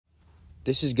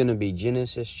This is going to be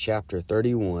Genesis chapter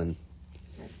 31.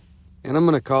 And I'm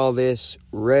going to call this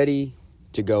Ready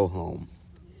to Go Home.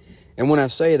 And when I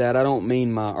say that, I don't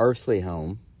mean my earthly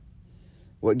home.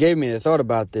 What gave me the thought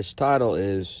about this title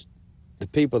is the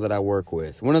people that I work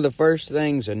with. One of the first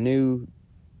things a new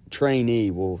trainee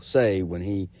will say when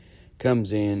he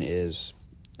comes in is,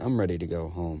 I'm ready to go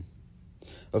home.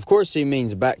 Of course, he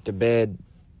means back to bed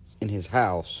in his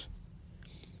house.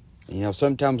 You know,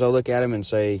 sometimes I'll look at him and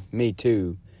say, me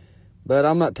too. But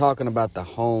I'm not talking about the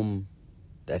home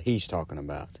that he's talking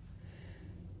about.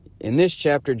 In this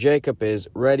chapter, Jacob is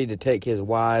ready to take his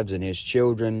wives and his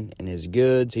children and his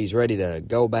goods. He's ready to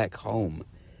go back home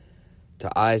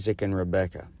to Isaac and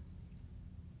Rebekah.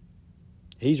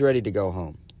 He's ready to go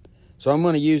home. So I'm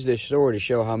going to use this story to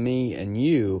show how me and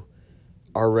you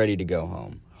are ready to go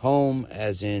home. Home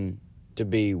as in to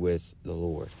be with the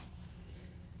Lord.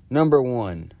 Number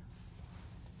one,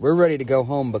 we're ready to go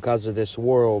home because of this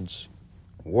world's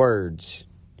words.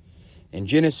 In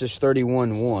Genesis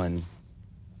 31:1,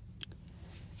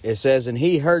 it says, And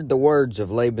he heard the words of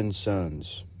Laban's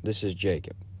sons. This is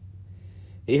Jacob.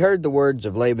 He heard the words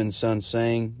of Laban's sons,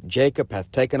 saying, Jacob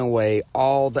hath taken away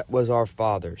all that was our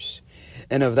father's,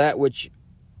 and of that which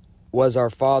was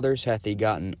our father's hath he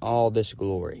gotten all this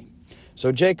glory.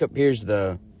 So Jacob hears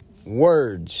the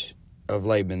words of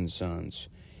Laban's sons.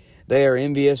 They are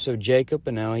envious of Jacob,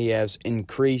 and now he has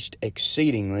increased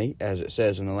exceedingly, as it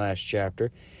says in the last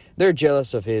chapter. They're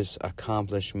jealous of his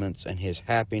accomplishments and his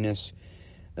happiness.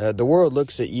 The world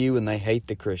looks at you and they hate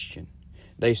the Christian.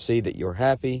 They see that you're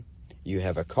happy, you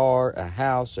have a car, a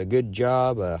house, a good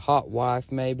job, a hot wife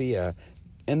maybe,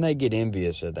 and they get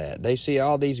envious of that. They see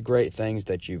all these great things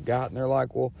that you've got, and they're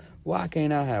like, well, why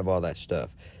can't I have all that stuff?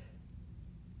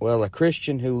 Well, a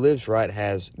Christian who lives right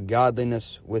has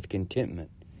godliness with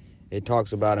contentment. It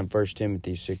talks about in 1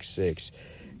 Timothy 6:6.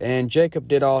 And Jacob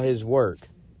did all his work.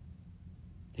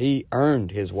 He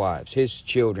earned his wives, his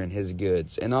children, his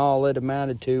goods. And all it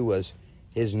amounted to was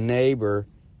his neighbor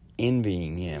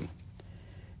envying him.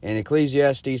 In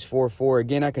Ecclesiastes 4:4,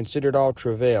 again, I considered all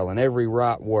travail and every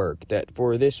right work, that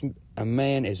for this a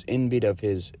man is envied of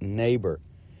his neighbor.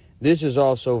 This is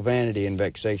also vanity and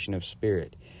vexation of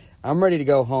spirit. I'm ready to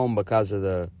go home because of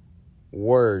the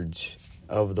words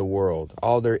of the world,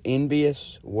 all their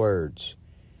envious words.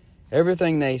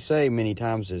 Everything they say many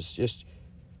times is just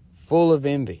full of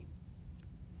envy.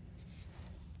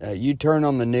 You turn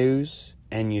on the news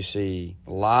and you see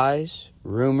lies,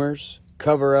 rumors,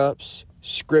 cover-ups,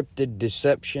 scripted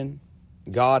deception,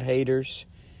 God haters.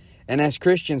 And as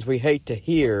Christians, we hate to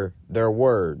hear their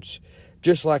words,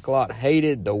 just like Lot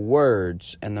hated the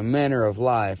words and the manner of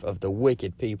life of the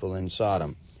wicked people in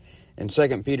Sodom. In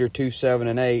 2 Peter 2:7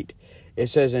 and 8, it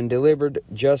says, And delivered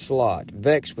just Lot,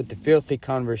 vexed with the filthy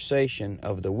conversation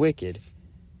of the wicked.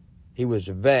 He was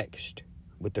vexed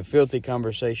with the filthy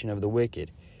conversation of the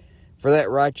wicked. For that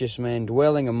righteous man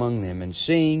dwelling among them, and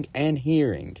seeing and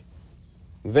hearing,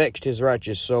 vexed his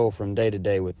righteous soul from day to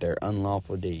day with their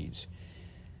unlawful deeds.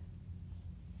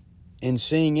 In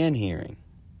seeing and hearing,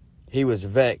 he was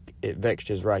vexed, it vexed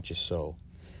his righteous soul.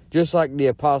 Just like the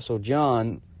Apostle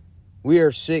John, we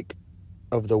are sick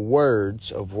of the words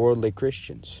of worldly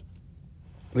Christians.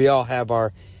 We all have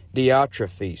our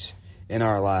Diotrephes in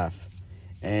our life.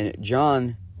 And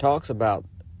John talks about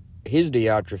his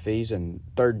Diotrephes in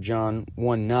 3 John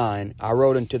 1:9. I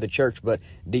wrote unto the church, but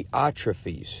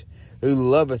Diotrephes, who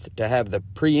loveth to have the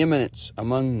preeminence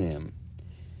among them,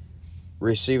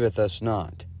 receiveth us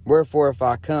not. Wherefore, if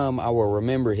I come, I will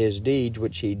remember his deeds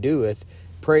which he doeth,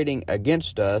 prating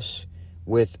against us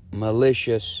with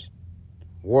malicious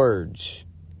words.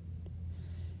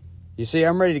 You see,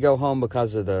 I'm ready to go home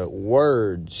because of the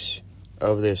words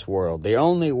of this world. The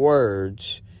only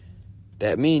words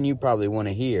that me and you probably want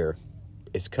to hear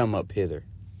is come up hither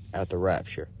at the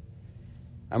rapture.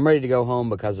 I'm ready to go home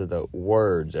because of the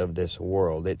words of this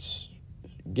world. It's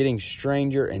getting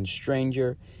stranger and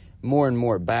stranger, more and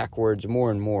more backwards,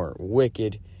 more and more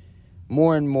wicked,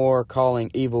 more and more calling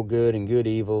evil good and good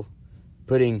evil,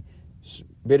 putting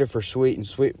bitter for sweet and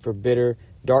sweet for bitter,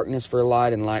 darkness for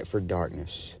light and light for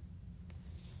darkness.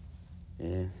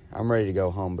 Yeah, I'm ready to go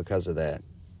home because of that.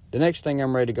 The next thing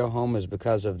I'm ready to go home is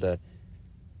because of the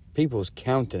people's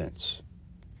countenance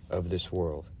of this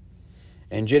world.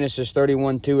 In Genesis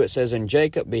 31:2 it says, And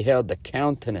Jacob beheld the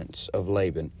countenance of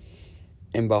Laban,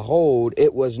 and behold,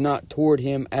 it was not toward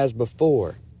him as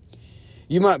before.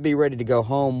 You might be ready to go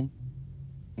home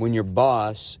when your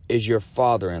boss is your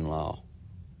father-in-law.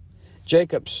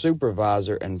 Jacob's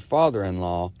supervisor and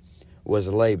father-in-law was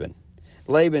Laban.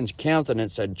 Laban's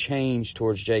countenance had changed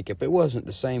towards Jacob. It wasn't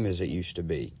the same as it used to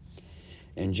be.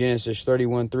 In Genesis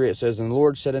 31:3 it says, And the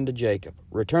Lord said unto Jacob,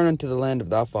 Return unto the land of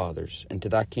thy fathers, and to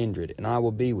thy kindred, and I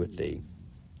will be with thee.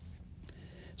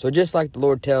 So just like the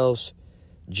Lord tells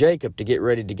Jacob to get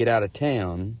ready to get out of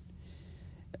town,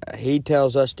 he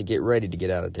tells us to get ready to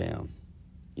get out of town.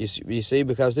 You see,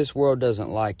 because this world doesn't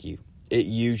like you. It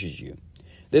uses you.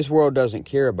 This world doesn't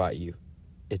care about you.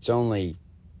 It's only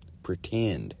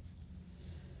pretend.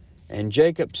 And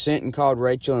Jacob sent and called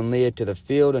Rachel and Leah to the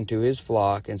field unto his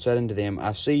flock, and said unto them,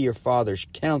 I see your father's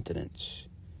countenance,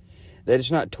 that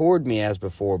it's not toward me as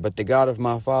before, but the God of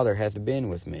my father hath been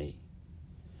with me.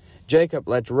 Jacob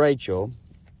lets Rachel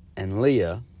and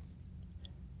Leah,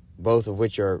 both of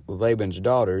which are Laban's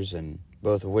daughters, and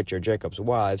both of which are Jacob's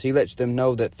wives, he lets them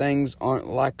know that things aren't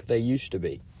like they used to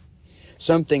be.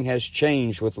 Something has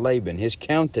changed with Laban. His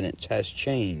countenance has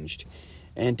changed.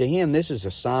 And to him, this is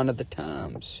a sign of the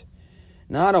times.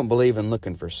 Now, I don't believe in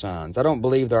looking for signs. I don't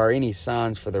believe there are any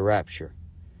signs for the rapture.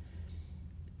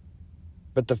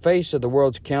 But the face of the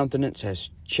world's countenance has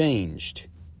changed.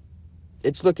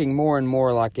 It's looking more and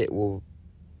more like it will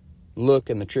look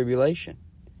in the tribulation.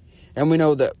 And we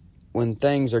know that when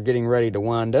things are getting ready to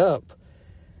wind up,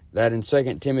 that in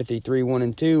 2 Timothy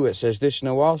 3:1-2, it says, This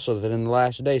know also, that in the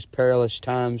last days perilous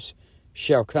times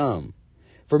shall come.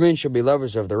 For men shall be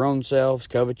lovers of their own selves,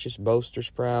 covetous, boasters,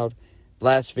 proud,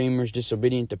 blasphemers,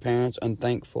 disobedient to parents,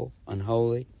 unthankful,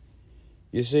 unholy.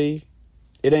 You see,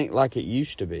 it ain't like it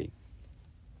used to be.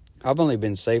 I've only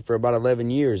been saved for about 11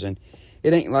 years, and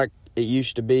it ain't like it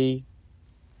used to be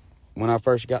when I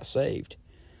first got saved.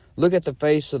 Look at the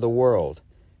face of the world,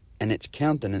 and its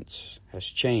countenance has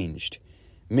changed.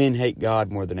 Men hate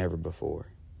God more than ever before.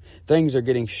 Things are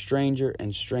getting stranger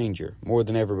and stranger more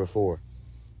than ever before.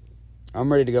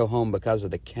 I'm ready to go home because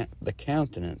of the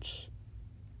countenance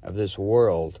of this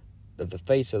world, of the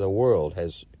face of the world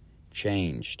has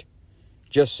changed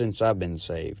just since I've been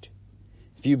saved.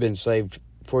 If you've been saved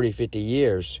 40, 50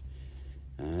 years,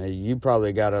 you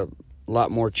probably got a lot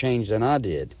more change than I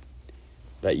did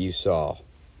that you saw.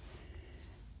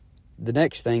 The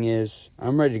next thing is,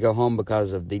 I'm ready to go home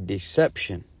because of the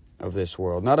deception of this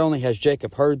world. Not only has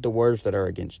Jacob heard the words that are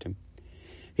against him,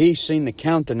 he's seen the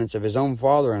countenance of his own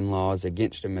father-in-law is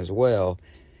against him as well,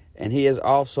 and he is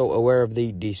also aware of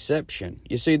the deception.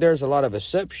 You see, there's a lot of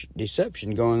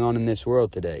deception going on in this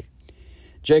world today.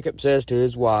 Jacob says to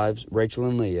his wives, Rachel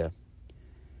and Leah,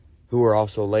 who are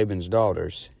also Laban's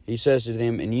daughters, he says to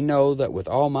them, And ye know that with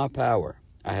all my power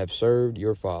I have served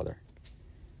your father.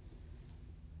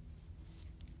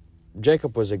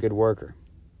 Jacob was a good worker.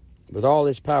 With all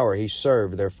his power he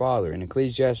served their father. In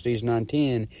Ecclesiastes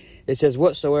 9:10, it says,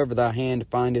 Whatsoever thy hand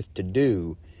findeth to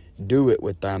do, do it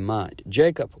with thy might.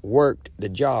 Jacob worked the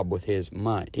job with his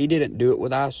might. He didn't do it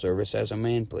with eye service as a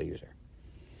man-pleaser.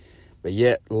 But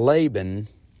yet Laban,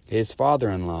 his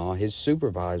father-in-law, his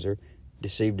supervisor,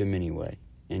 deceived him anyway.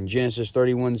 In Genesis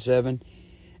 31:7,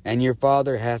 And your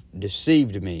father hath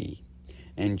deceived me,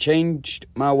 and changed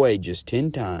my wages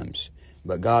 10 times,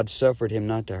 but God suffered him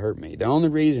not to hurt me. The only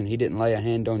reason he didn't lay a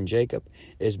hand on Jacob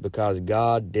is because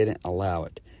God didn't allow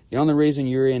it. The only reason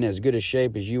you're in as good a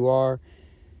shape as you are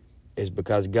is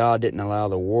because God didn't allow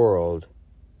the world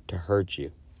to hurt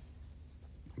you.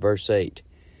 Verse 8,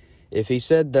 If he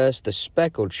said thus, the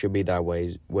speckled shall be thy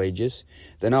wages,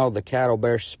 then all the cattle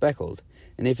bear speckled.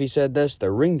 And if he said thus, the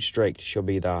ring-straked shall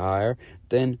be thy hire,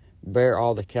 then bear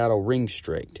all the cattle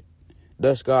ring-straked.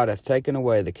 Thus God hath taken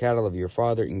away the cattle of your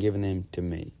father and given them to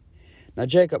me. Now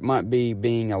Jacob might be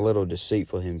being a little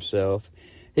deceitful himself.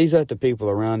 He's let the people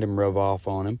around him rub off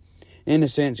on him. In a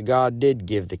sense, God did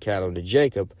give the cattle to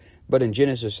Jacob, but in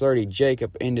Genesis 30,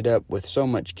 Jacob ended up with so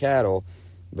much cattle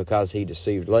because he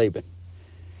deceived Laban.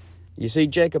 You see,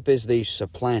 Jacob is the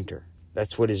supplanter.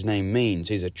 That's what his name means.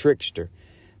 He's a trickster.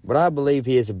 But I believe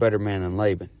he is a better man than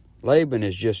Laban. Laban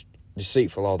is just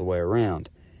deceitful all the way around.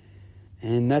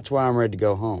 And that's why I'm ready to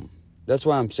go home. That's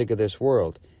why I'm sick of this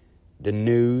world. The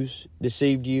news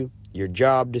deceived you. Your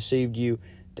job deceived you.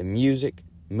 The music,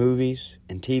 movies,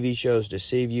 and TV shows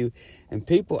deceive you. And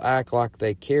people act like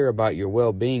they care about your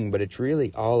well-being, but it's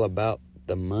really all about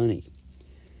the money.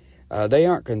 They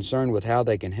aren't concerned with how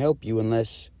they can help you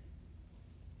unless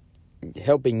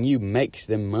helping you makes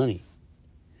them money.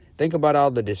 Think about all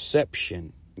the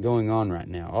deception going on right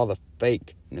now. All the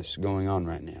fakeness going on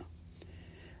right now.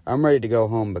 I'm ready to go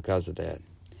home because of that.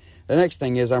 The next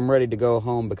thing is I'm ready to go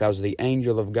home because the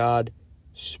angel of God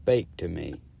spake to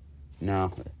me.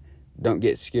 Now, don't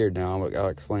get scared now. I'll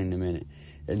explain in a minute.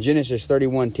 In Genesis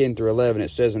 31:10-11,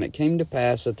 it says, And it came to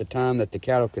pass at the time that the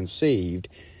cattle conceived,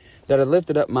 that I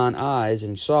lifted up mine eyes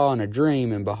and saw in a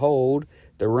dream, and behold,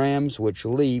 the rams which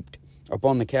leaped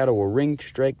upon the cattle were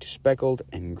ring-straked, speckled,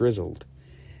 and grizzled.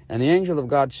 And the angel of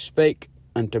God spake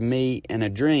unto me in a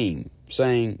dream,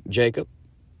 saying, Jacob.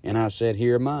 And I said,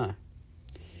 Here am I.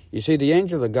 You see, the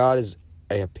angel of God is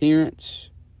a pre-appearance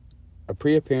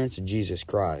of Jesus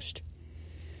Christ.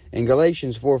 In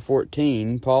Galatians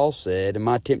 4:14, Paul said, And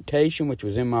my temptation which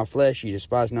was in my flesh ye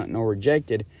despised not nor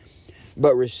rejected,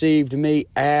 but received me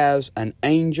as an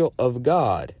angel of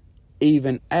God,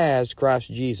 even as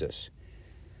Christ Jesus.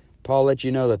 Paul let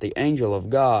you know that the angel of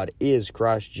God is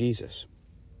Christ Jesus.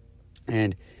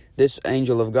 And this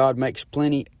angel of God makes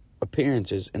plenty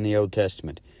appearances in the Old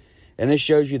Testament. And this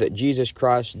shows you that Jesus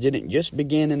Christ didn't just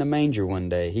begin in a manger one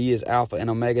day. He is Alpha and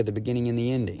Omega, the beginning and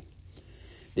the ending.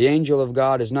 The angel of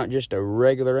God is not just a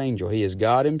regular angel. He is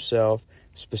God himself,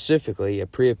 specifically a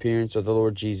pre-appearance of the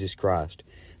Lord Jesus Christ,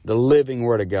 the living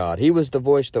Word of God. He was the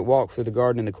voice that walked through the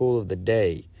garden in the cool of the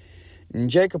day. And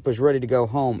Jacob was ready to go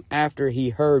home after he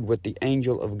heard what the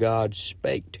angel of God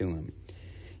spake to him.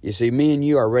 You see, me and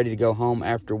you are ready to go home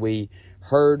after we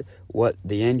heard what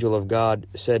the angel of God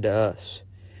said to us.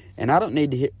 And I don't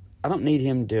need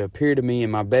him to appear to me in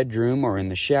my bedroom or in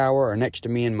the shower or next to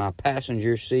me in my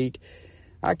passenger seat.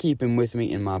 I keep him with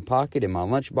me in my pocket, in my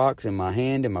lunchbox, in my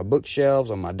hand, in my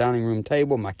bookshelves, on my dining room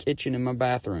table, my kitchen, and my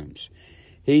bathrooms.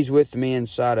 He's with me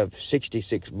inside of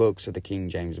 66 books of the King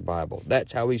James Bible.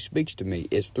 That's how he speaks to me,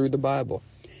 is through the Bible.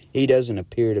 He doesn't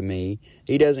appear to me.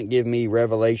 He doesn't give me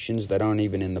revelations that aren't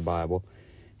even in the Bible.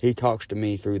 He talks to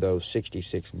me through those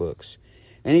 66 books.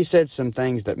 And he said some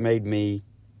things that made me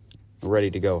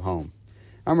ready to go home.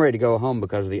 I'm ready to go home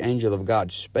because the angel of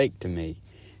God spake to me.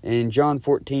 And in John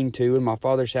 14:2, in my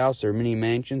Father's house there are many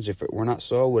mansions. If it were not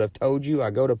so, I would have told you,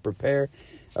 I go to prepare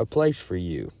a place for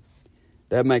you.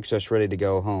 That makes us ready to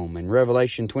go home. And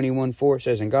Revelation 21:4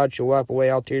 says, And God shall wipe away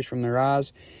all tears from their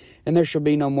eyes, and there shall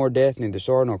be no more death, neither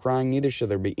sorrow nor crying, neither shall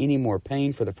there be any more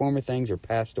pain, for the former things are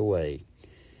passed away.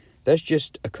 That's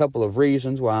just a couple of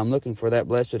reasons why I'm looking for that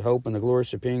blessed hope and the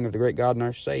glorious appearing of the great God and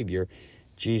our Savior,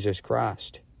 Jesus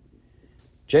Christ.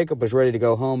 Jacob was ready to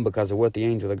go home because of what the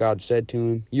angel of God said to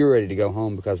him. You're ready to go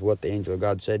home because of what the angel of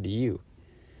God said to you.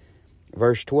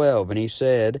 Verse 12, And he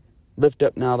said, Lift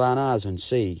up now thine eyes and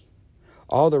see.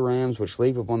 All the rams which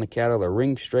leap upon the cattle are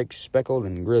ring-straked, speckled,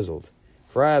 and grizzled.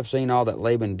 For I have seen all that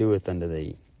Laban doeth unto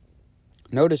thee.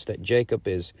 Notice that Jacob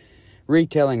is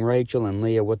retelling Rachel and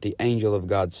Leah what the angel of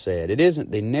God said. It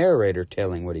isn't the narrator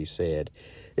telling what he said.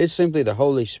 It's simply the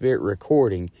Holy Spirit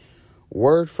recording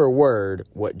word for word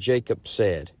what Jacob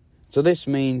said. So this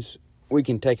means we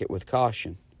can take it with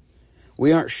caution.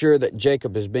 We aren't sure that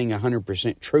Jacob is being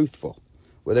 100% truthful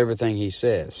with everything he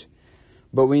says.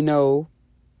 But we know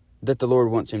that the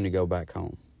Lord wants him to go back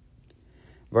home.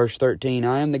 Verse 13,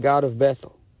 I am the God of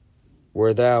Bethel,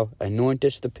 where thou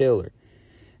anointest the pillar,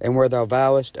 and where thou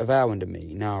vowest a vow unto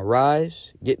me. Now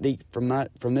arise, get thee from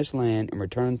this land, and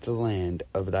return to the land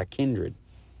of thy kindred.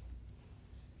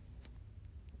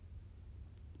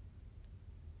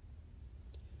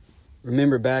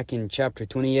 Remember back in chapter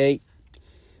 28,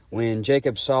 when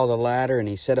Jacob saw the ladder and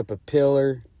he set up a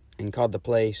pillar and called the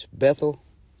place Bethel?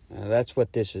 That's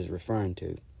what this is referring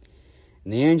to.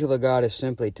 And the angel of God is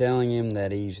simply telling him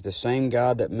that he's the same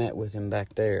God that met with him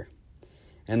back there.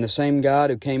 And the same God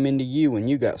who came into you when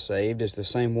you got saved is the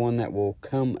same one that will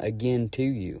come again to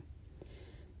you.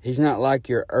 He's not like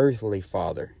your earthly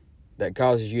father that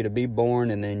causes you to be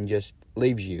born and then just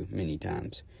leaves you many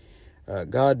times.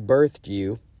 God birthed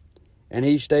you, and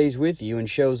he stays with you and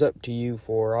shows up to you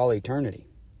for all eternity.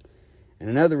 And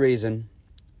another reason,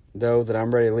 though, that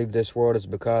I'm ready to leave this world is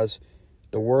because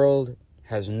the world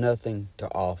has nothing to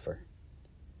offer.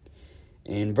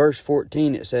 In verse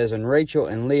 14 it says, And Rachel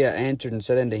and Leah answered and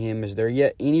said unto him, Is there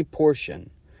yet any portion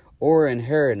or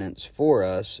inheritance for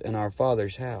us in our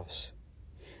father's house?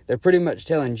 They're pretty much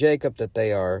telling Jacob that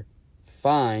they are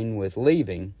fine with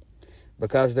leaving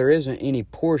because there isn't any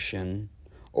portion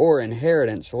or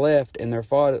inheritance left in their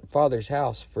father's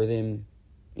house for them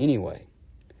anyway.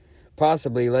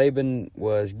 Possibly Laban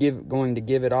was going to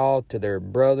give it all to their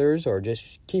brothers or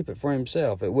just keep it for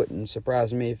himself. It wouldn't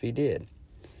surprise me if he did.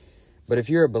 But if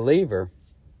you're a believer,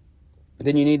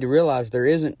 then you need to realize there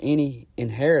isn't any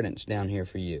inheritance down here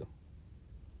for you.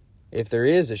 If there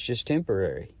is, it's just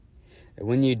temporary.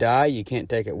 When you die, you can't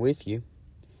take it with you.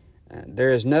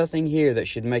 There is nothing here that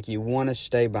should make you want to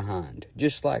stay behind.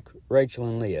 Just like Rachel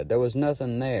and Leah, there was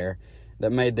nothing there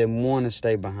that made them want to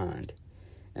stay behind.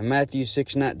 In Matthew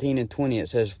 6:19 and 20, it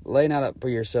says, Lay not up for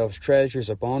yourselves treasures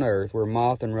upon earth, where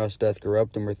moth and rust doth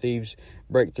corrupt, and where thieves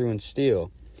break through and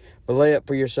steal. But lay up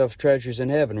for yourselves treasures in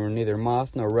heaven, where neither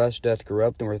moth nor rust doth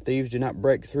corrupt, and where thieves do not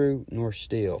break through nor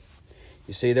steal.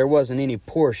 You see, there wasn't any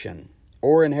portion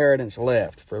or inheritance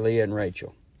left for Leah and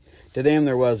Rachel. To them,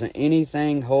 there wasn't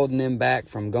anything holding them back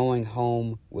from going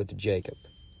home with Jacob.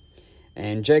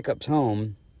 And Jacob's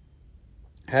home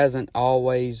hasn't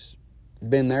always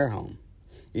been their home.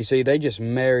 You see, they just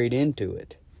married into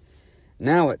it.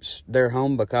 Now it's their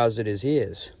home because it is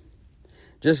his.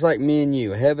 Just like me and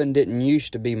you, heaven didn't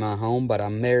used to be my home, but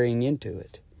I'm marrying into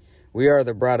it. We are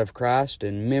the bride of Christ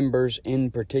and members in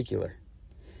particular.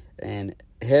 And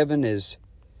heaven is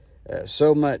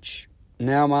so much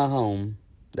now my home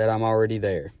that I'm already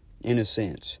there, in a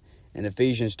sense. In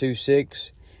Ephesians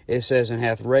 2:6, it says, and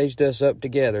hath raised us up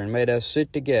together and made us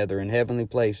sit together in heavenly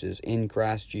places in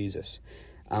Christ Jesus.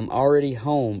 I'm already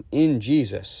home in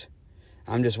Jesus.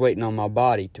 I'm just waiting on my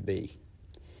body to be.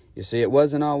 You see, it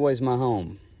wasn't always my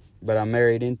home, but I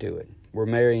married into it. We're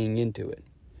marrying into it.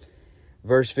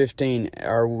 Verse 15,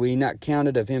 are we not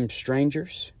counted of him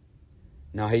strangers?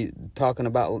 Now,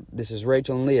 this is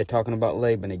Rachel and Leah talking about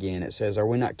Laban again. It says, are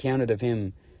we not counted of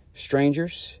him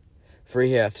strangers? For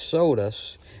he hath sold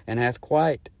us, and hath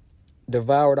quite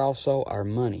devoured also our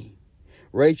money.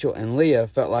 Rachel and Leah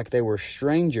felt like they were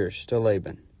strangers to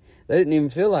Laban. They didn't even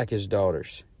feel like his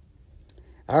daughters.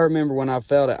 I remember when I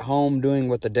felt at home doing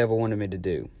what the devil wanted me to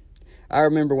do. I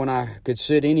remember when I could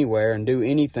sit anywhere and do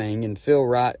anything and feel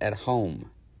right at home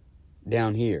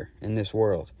down here in this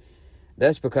world.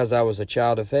 That's because I was a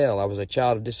child of hell. I was a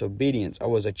child of disobedience. I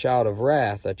was a child of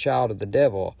wrath, a child of the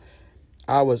devil.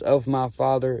 I was of my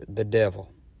father, the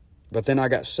devil. But then I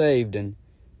got saved, and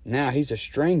now he's a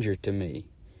stranger to me.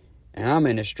 And I'm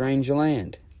in a strange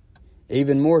land.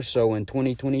 Even more so in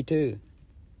 2022.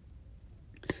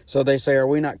 So they say, are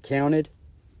we not counted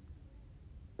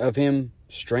of him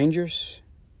strangers?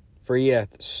 For he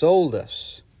hath sold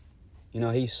us. You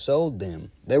know, he sold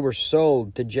them. They were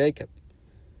sold to Jacob.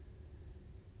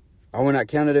 Are we not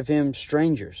counted of him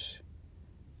strangers?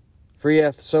 For he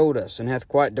hath sold us, and hath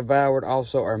quite devoured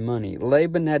also our money.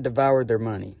 Laban had devoured their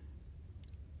money.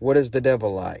 What is the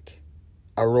devil like?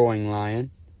 A roaring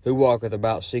lion, who walketh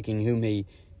about seeking whom he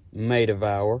may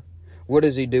devour. What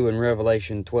does he do in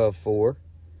Revelation 12:4?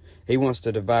 He wants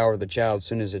to devour the child as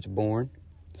soon as it's born.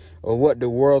 Well, what do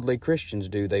worldly Christians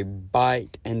do? They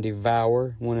bite and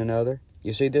devour one another.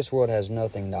 You see, this world has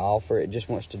nothing to offer. It just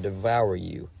wants to devour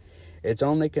you. It's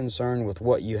only concerned with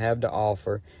what you have to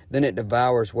offer. Then it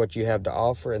devours what you have to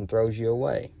offer and throws you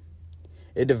away.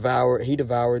 He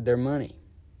devoured their money.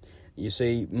 You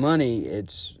see, money,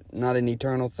 it's not an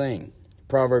eternal thing.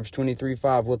 Proverbs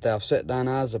 23:5, wilt thou set thine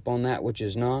eyes upon that which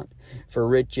is not? For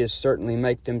riches certainly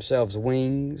make themselves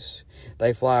wings.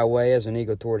 They fly away as an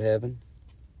eagle toward heaven.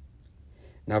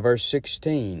 Now verse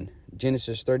 16,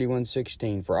 Genesis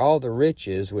 31:16, for all the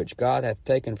riches which God hath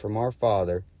taken from our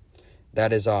father,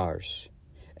 that is ours,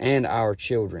 and our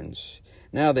children's.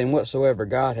 Now then, whatsoever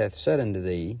God hath said unto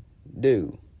thee,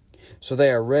 do. So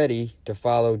they are ready to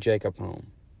follow Jacob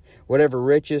home. Whatever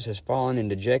riches has fallen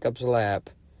into Jacob's lap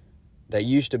that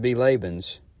used to be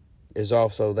Laban's is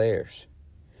also theirs.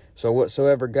 So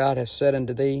whatsoever God hath said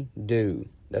unto thee, do.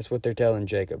 That's what they're telling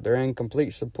Jacob. They're in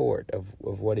complete support of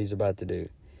what he's about to do.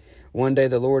 One day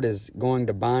the Lord is going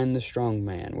to bind the strong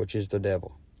man, which is the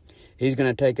devil. He's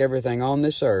going to take everything on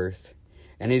this earth,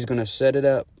 and he's going to set it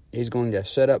up. He's going to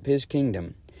set up his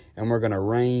kingdom, and we're going to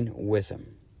reign with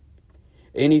him.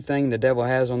 Anything the devil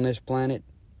has on this planet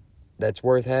that's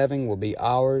worth having will be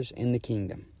ours in the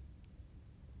kingdom.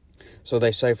 So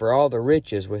they say, for all the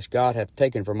riches which God hath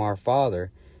taken from our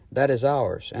father, that is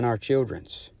ours, and our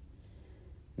children's.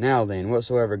 Now then,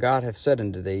 whatsoever God hath said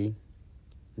unto thee,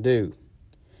 do.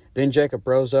 Then Jacob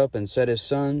rose up and set his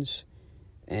sons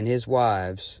and his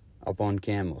wives upon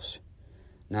camels.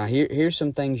 Now here's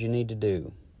some things you need to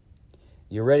do.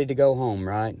 You're ready to go home,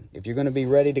 right? If you're going to be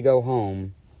ready to go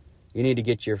home, you need to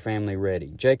get your family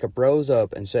ready. Jacob rose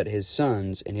up and set his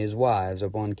sons and his wives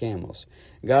upon camels.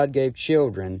 God gave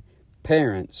children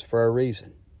parents for a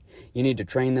reason. You need to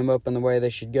train them up in the way they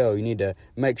should go. You need to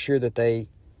make sure that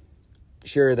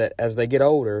as they get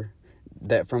older,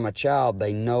 that from a child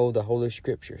they know the Holy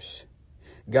Scriptures.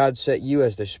 God set you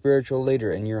as the spiritual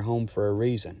leader in your home for a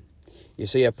reason. You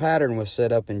see, a pattern was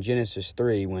set up in Genesis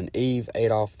 3 when Eve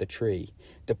ate off the tree.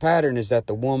 The pattern is that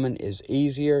the woman is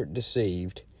easier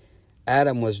deceived.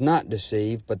 Adam was not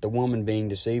deceived, but the woman being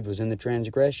deceived was in the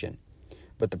transgression.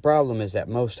 But the problem is that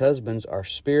most husbands are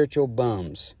spiritual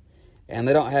bums, and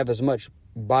they don't have as much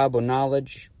Bible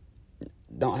knowledge,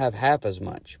 don't have half as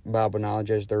much Bible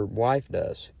knowledge as their wife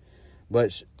does.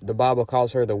 But the Bible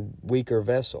calls her the weaker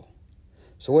vessel.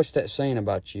 So what's that saying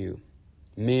about you?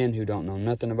 Men who don't know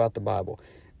nothing about the Bible.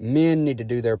 Men need to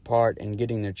do their part in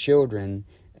getting their children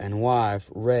and wife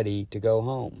ready to go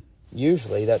home.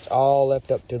 usually that's all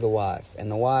left up to the wife.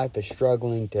 And the wife is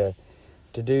struggling to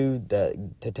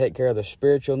take care of the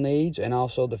spiritual needs and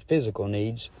also the physical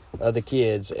needs of the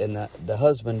kids. And the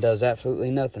husband does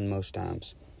absolutely nothing most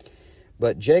times.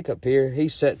 But Jacob here, he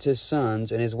sets his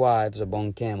sons and his wives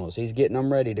upon camels. He's getting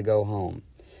them ready to go home.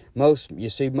 Most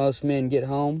men get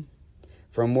home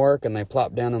from work and they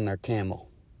plop down on their camel.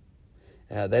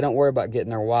 They don't worry about getting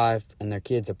their wife and their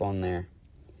kids up on there.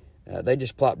 They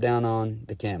just plop down on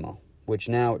the camel, which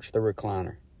now it's the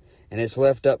recliner. And it's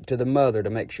left up to the mother to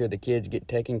make sure the kids get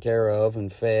taken care of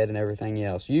and fed and everything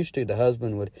else. Used to, the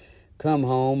husband would come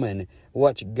home and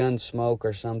watch Gunsmoke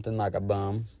or something like a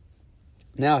bum.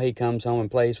 Now he comes home and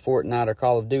plays Fortnite or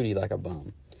Call of Duty like a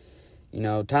bum.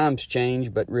 Times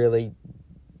change, but really,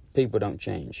 people don't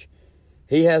change.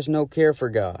 He has no care for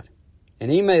God.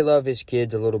 And he may love his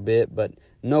kids a little bit, but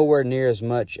nowhere near as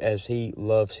much as he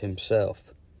loves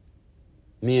himself.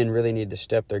 Men really need to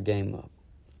step their game up.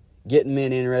 Getting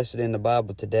men interested in the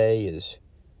Bible today is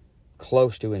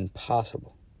close to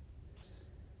impossible.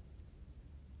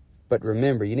 But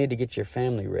remember, you need to get your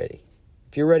family ready.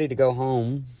 If you're ready to go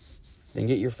home, then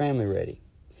get your family ready.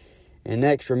 And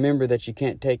next, remember that you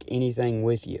can't take anything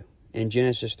with you. In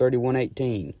Genesis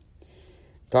 31:18,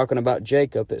 talking about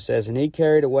Jacob, it says, "And he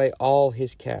carried away all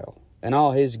his cattle, and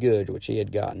all his goods which he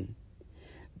had gotten."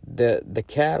 The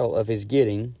cattle of his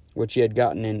getting, which he had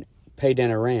gotten in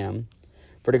Padan Aram,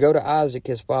 for to go to Isaac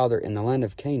his father in the land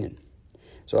of Canaan.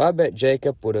 So I bet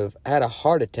Jacob would have had a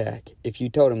heart attack if you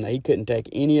told him that he couldn't take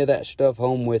any of that stuff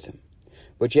home with him.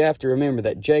 But you have to remember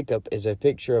that Jacob is a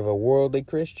picture of a worldly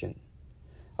Christian.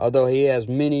 Although he has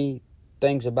many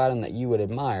things about him that you would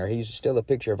admire, he's still a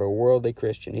picture of a worldly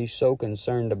Christian. He's so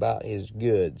concerned about his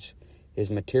goods, his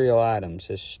material items,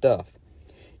 his stuff.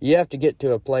 You have to get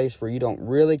to a place where you don't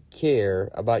really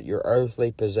care about your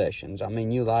earthly possessions. I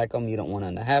mean, you like them, you don't want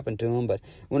anything to happen to them, but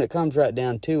when it comes right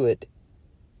down to it,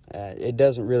 it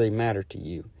doesn't really matter to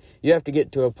you. You have to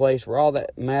get to a place where all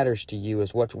that matters to you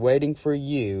is what's waiting for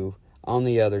you on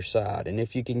the other side. And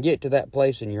if you can get to that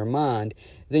place in your mind,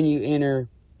 then you enter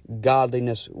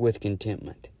godliness with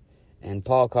contentment. And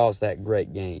Paul calls that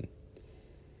great gain.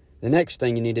 The next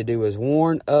thing you need to do is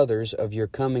warn others of your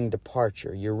coming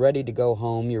departure. You're ready to go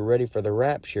home. You're ready for the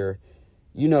rapture.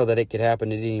 You know that it could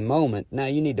happen at any moment. Now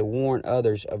you need to warn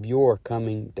others of your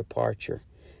coming departure.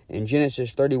 In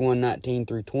Genesis 31:19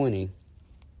 through 20, it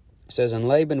says, "And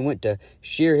Laban went to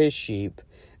shear his sheep,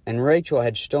 and Rachel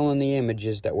had stolen the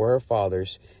images that were her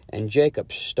father's, and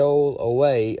Jacob stole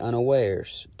away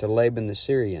unawares to Laban the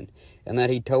Syrian, and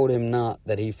that he told him not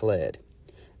that he fled."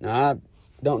 Now, I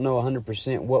don't know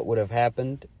 100% what would have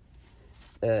happened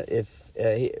if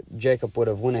Jacob would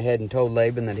have went ahead and told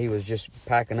Laban that he was just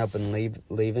packing up and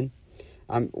leaving.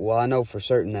 I know for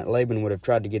certain that Laban would have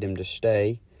tried to get him to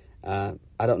stay.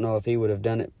 I don't know if he would have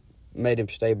done it, made him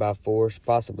stay by force.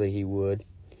 Possibly he would.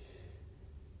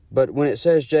 But when it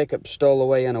says Jacob stole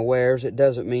away unawares, it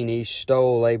doesn't mean he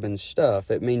stole Laban's stuff.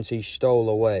 It means he stole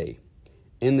away,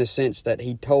 in the sense that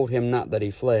he told him not that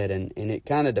he fled. And it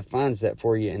kind of defines that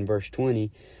for you in verse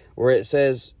 20, where it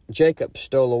says Jacob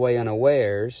stole away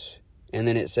unawares, and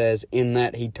then it says, in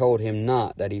that he told him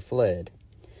not that he fled.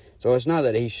 So it's not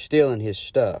that he's stealing his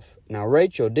stuff. Now,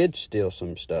 Rachel did steal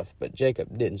some stuff, but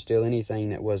Jacob didn't steal anything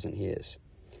that wasn't his.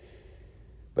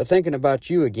 But thinking about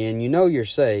you again, you know you're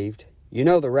saved. You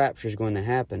know the rapture is going to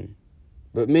happen,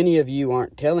 but many of you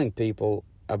aren't telling people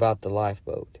about the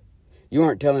lifeboat. You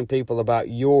aren't telling people about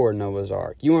your Noah's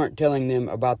Ark. You aren't telling them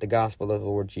about the gospel of the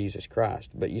Lord Jesus Christ.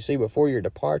 But you see, before your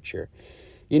departure,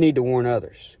 you need to warn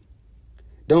others.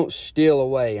 Don't steal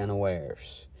away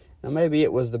unawares. Now, maybe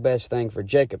it was the best thing for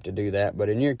Jacob to do that, but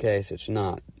in your case, it's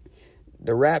not.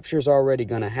 The rapture's already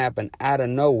going to happen out of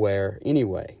nowhere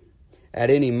anyway, at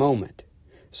any moment.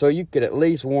 So you could at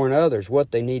least warn others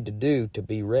what they need to do to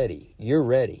be ready. You're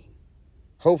ready.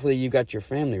 Hopefully you got your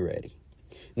family ready.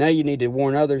 Now you need to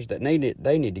warn others that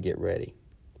they need to get ready.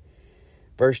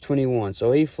 Verse 21,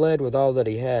 "So he fled with all that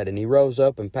he had, and he rose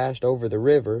up and passed over the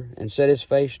river, and set his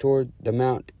face toward the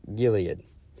Mount Gilead.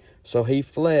 So he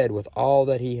fled with all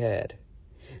that he had."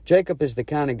 Jacob is the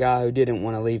kind of guy who didn't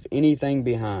want to leave anything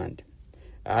behind.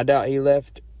 I doubt he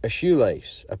left a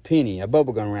shoelace, a penny, a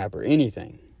bubblegum wrapper,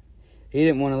 anything. He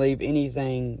didn't want to leave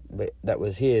anything that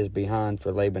was his behind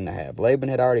for Laban to have. Laban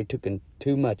had already taken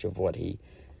too much of what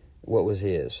was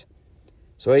his.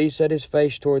 So he set his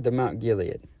face toward the Mount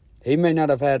Gilead. He may not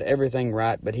have had everything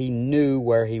right, but he knew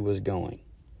where he was going.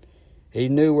 He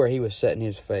knew where he was setting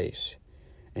his face.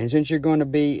 And since you're going to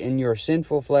be in your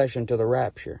sinful flesh until the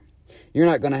rapture, you're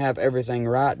not going to have everything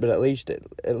right, but at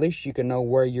least you can know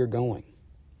where you're going.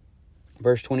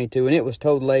 Verse 22, and it was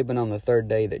told Laban on the third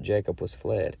day that Jacob was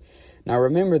fled. Now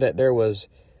remember that there was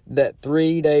that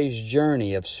 3 days'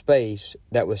 journey of space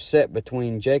that was set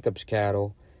between Jacob's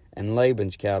cattle and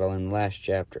Laban's cattle in the last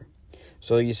chapter.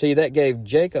 So you see, that gave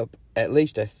Jacob at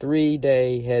least a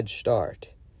 3-day head start.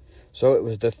 So it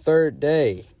was the third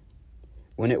day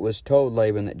when it was told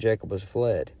Laban that Jacob was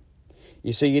fled.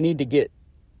 You see, you need to get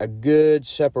a good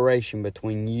separation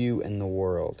between you and the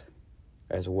world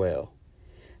as well.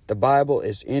 The Bible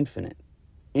is infinite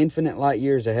light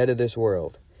years ahead of this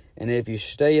world. And if you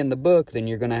stay in the book, then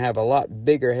you're going to have a lot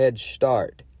bigger head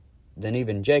start than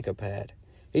even Jacob had.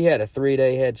 He had a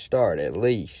 3-day head start at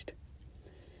least.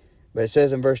 But it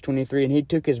says in verse 23, and he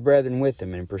took his brethren with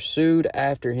him and pursued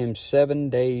after him 7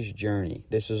 days' journey.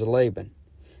 This is Laban.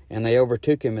 And they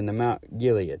overtook him in the Mount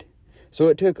Gilead. So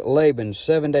it took Laban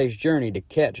 7 days' journey to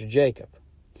catch Jacob.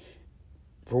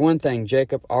 For one thing,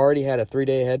 Jacob already had a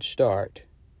 3-day head start.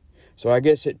 So I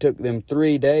guess it took them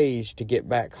 3 days to get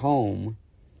back home,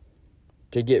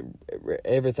 to get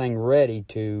everything ready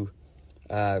to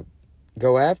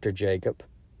go after Jacob,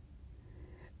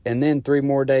 and then 3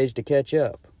 more days to catch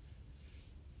up.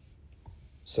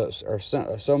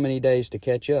 So many days to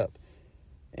catch up.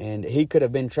 And he could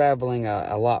have been traveling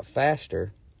a lot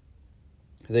faster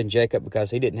than Jacob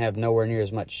because he didn't have nowhere near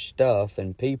as much stuff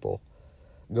and people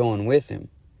going with him.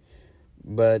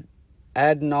 But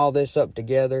adding all this up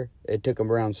together, it took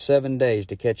them around 7 days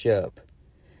to catch up.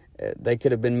 They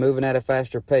could have been moving at a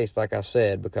faster pace, like I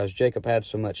said, because Jacob had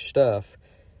so much stuff.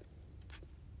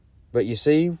 But you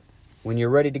see, when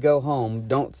you're ready to go home,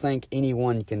 don't think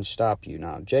anyone can stop you.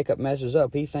 Now, Jacob messes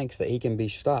up. He thinks that he can be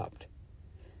stopped.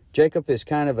 Jacob is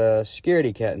kind of a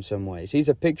scaredy cat in some ways. He's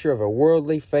a picture of a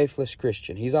worldly, faithless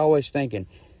Christian. He's always thinking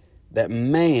that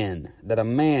a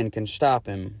man can stop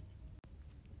him.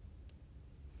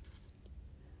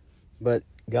 But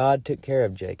God took care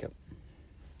of Jacob.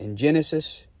 In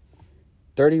Genesis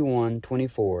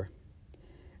 31:24,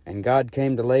 and God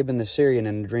came to Laban the Syrian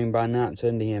in a dream by night and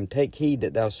said unto him, take heed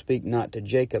that thou speak not to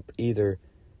Jacob either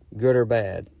good or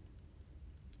bad.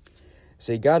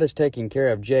 See, God is taking care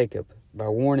of Jacob by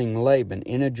warning Laban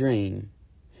in a dream,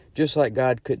 just like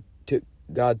God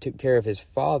took care of his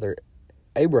father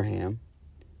Abraham,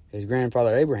 his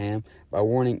grandfather Abraham, by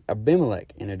warning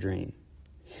Abimelech in a dream.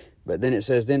 But then it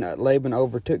says, then Laban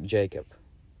overtook Jacob.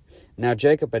 Now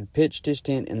Jacob had pitched his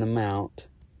tent in the mount,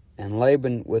 and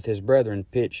Laban with his brethren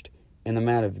pitched in the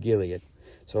mount of Gilead.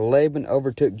 So Laban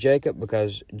overtook Jacob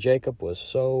because Jacob was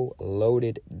so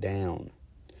loaded down.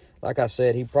 Like I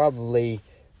said, he probably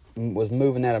was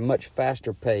moving at a much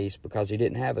faster pace because he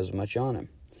didn't have as much on him.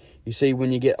 You see,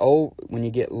 when you get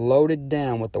loaded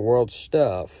down with the world's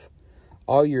stuff,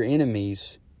 all your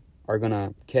enemies are going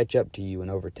to catch up to you and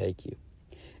overtake you.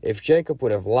 If Jacob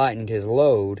would have lightened his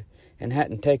load and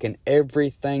hadn't taken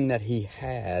everything that he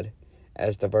had,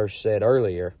 as the verse said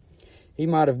earlier, he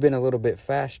might have been a little bit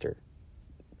faster.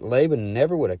 Laban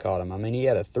never would have caught him. I mean, he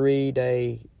had a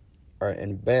 3-day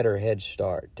and better head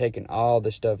start, taking all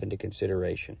the stuff into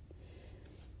consideration.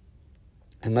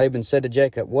 And Laban said to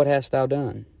Jacob, what hast thou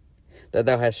done, that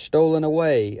thou hast stolen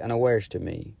away unawares to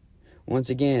me? Once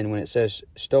again, when it says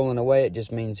stolen away, it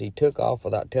just means he took off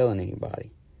without telling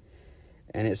anybody.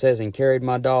 And it says, and carried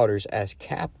my daughters as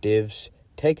captives,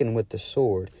 taken with the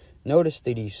sword. Notice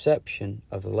the deception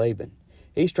of Laban.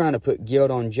 He's trying to put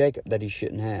guilt on Jacob that he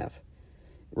shouldn't have.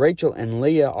 Rachel and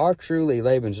Leah are truly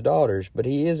Laban's daughters, but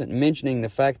he isn't mentioning the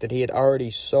fact that he had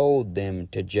already sold them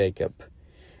to Jacob,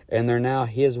 and they're now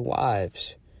his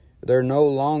wives. They're no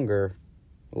longer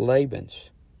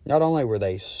Laban's. Not only were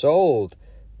they sold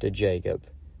to Jacob,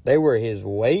 they were his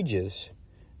wages.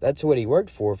 That's what he worked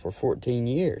for 14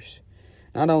 years.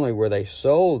 Not only were they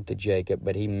sold to Jacob,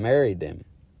 but he married them.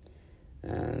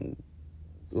 And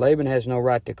Laban has no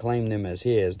right to claim them as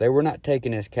his. They were not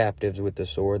taken as captives with the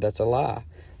sword. That's a lie.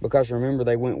 Because remember,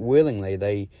 they went willingly.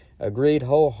 They agreed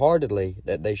wholeheartedly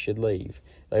that they should leave.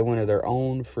 They went of their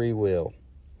own free will.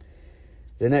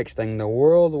 The next thing, the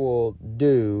world will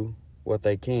do what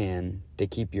they can to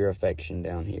keep your affection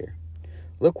down here.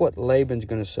 Look what Laban's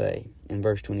going to say in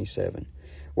verse 27.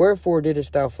 Wherefore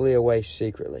didst thou flee away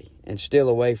secretly, and steal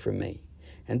away from me?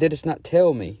 And didst not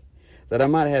tell me, that I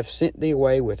might have sent thee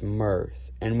away with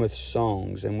mirth, and with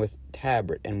songs, and with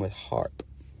tabret, and with harp?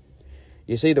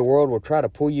 You see, the world will try to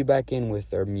pull you back in with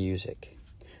their music.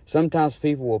 Sometimes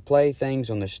people will play things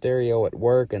on the stereo at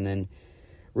work, and then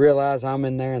realize I'm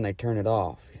in there, and they turn it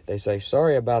off. They say,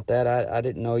 sorry about that, I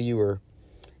didn't know you were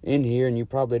in here, and you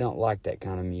probably don't like that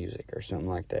kind of music, or something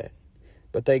like that.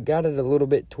 But they got it a little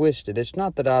bit twisted. It's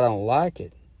not that I don't like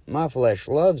it. My flesh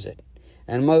loves it.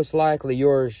 And most likely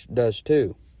yours does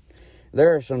too.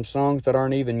 There are some songs that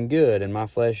aren't even good, and my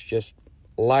flesh just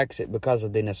likes it because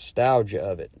of the nostalgia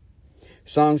of it.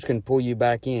 Songs can pull you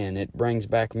back in. It brings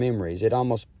back memories. It's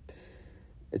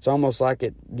almost like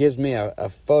it gives me a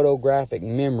photographic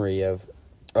memory of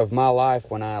my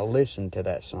life when I listen to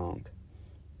that song.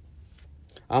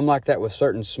 I'm like that with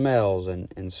certain smells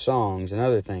and songs and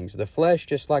other things. The flesh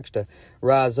just likes to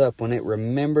rise up when it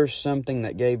remembers something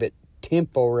that gave it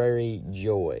temporary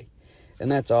joy. And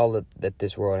that's all that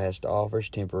this world has to offer is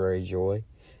temporary joy.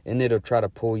 And it'll try to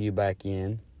pull you back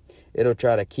in. It'll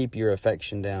try to keep your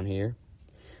affection down here.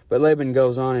 But Laban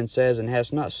goes on and says, "And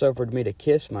hast not suffered me to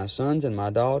kiss my sons and my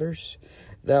daughters?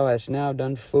 Thou hast now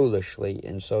done foolishly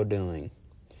in so doing."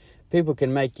 People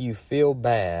can make you feel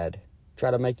bad, try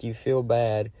to make you feel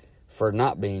bad for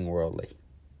not being worldly.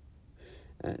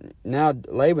 Now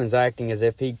Laban's acting as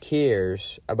if he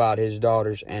cares about his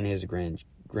daughters and his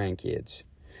grandkids.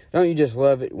 Don't you just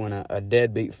love it when a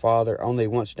deadbeat father only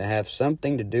wants to have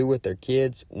something to do with their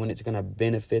kids when it's going to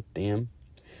benefit them?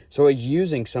 So he's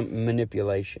using some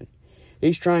manipulation.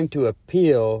 He's trying to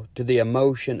appeal to the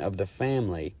emotion of the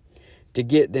family to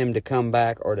get them to come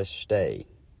back or to stay.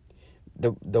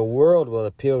 The world will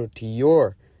appeal to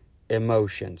your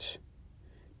emotions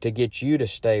to get you to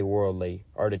stay worldly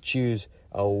or to choose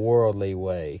a worldly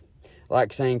way.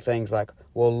 Like saying things like,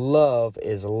 well, love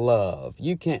is love.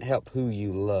 You can't help who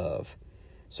you love.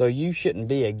 So you shouldn't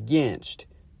be against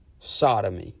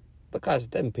sodomy because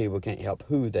them people can't help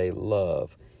who they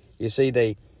love. You see,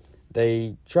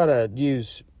 they try to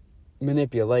use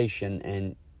manipulation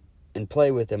and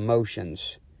play with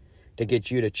emotions to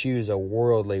get you to choose a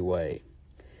worldly way.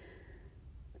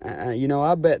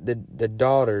 I bet the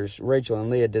daughters, Rachel and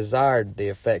Leah, desired the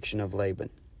affection of Laban.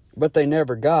 But they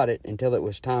never got it until it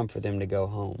was time for them to go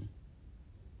home.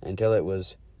 Until it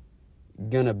was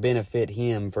going to benefit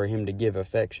him for him to give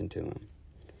affection to him.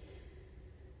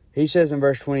 He says in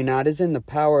verse 29, "It is in the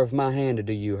power of my hand to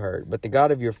do you hurt. But the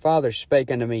God of your fathers spake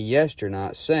unto me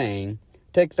yesternight, saying,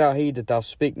 Take thou heed that thou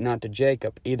speak not to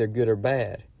Jacob, either good or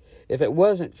bad. If it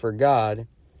wasn't for God,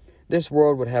 this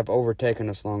world would have overtaken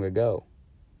us long ago."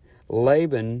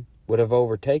 Laban would have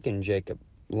overtaken Jacob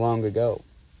long ago.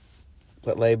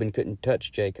 But Laban couldn't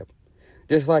touch Jacob.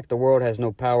 Just like the world has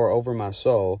no power over my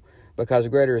soul, because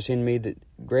greater is he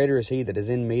that is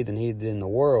in me than he that is in the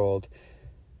world,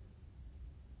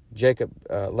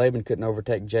 Laban couldn't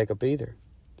overtake Jacob either.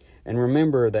 And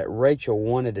remember that Rachel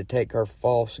wanted to take her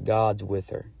false gods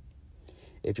with her.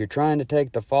 If you're trying to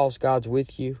take the false gods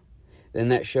with you, then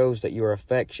that shows that your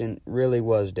affection really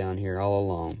was down here all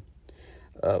along.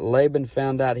 Laban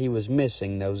found out he was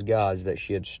missing those gods that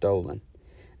she had stolen.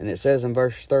 And it says in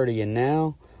verse 30, "And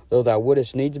now, though thou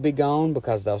wouldest needs be gone,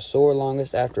 because thou sore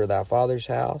longest after thy father's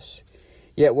house,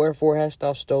 yet wherefore hast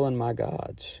thou stolen my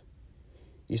gods?"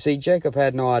 You see, Jacob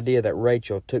had no idea that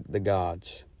Rachel took the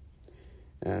gods.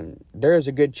 There is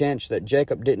a good chance that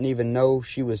Jacob didn't even know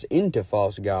she was into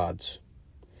false gods.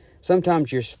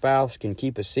 Sometimes your spouse can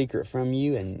keep a secret from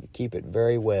you and keep it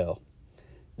very well.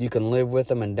 You can live with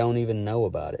them and don't even know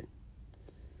about it.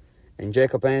 And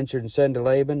Jacob answered and said to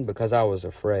Laban, "Because I was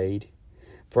afraid.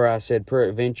 For I said,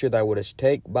 Peradventure thou wouldest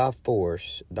take by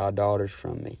force thy daughters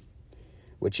from me."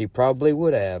 Which he probably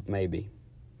would have, maybe.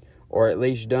 Or at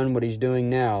least done what he's doing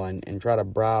now and try to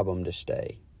bribe them to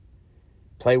stay.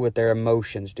 Play with their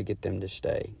emotions to get them to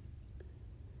stay.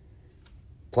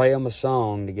 Play them a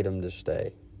song to get them to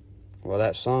stay. Well,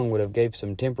 that song would have gave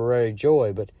some temporary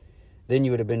joy, but then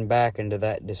you would have been back into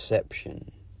that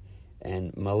deception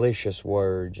and malicious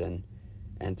words and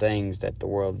things that the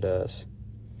world does.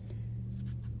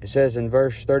 It says in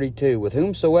verse 32, "With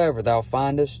whomsoever thou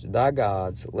findest thy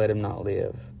gods, let him not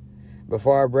live.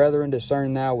 Before our brethren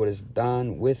discern thou what is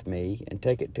thine with me, and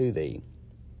take it to thee."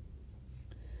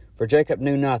 For Jacob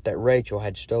knew not that Rachel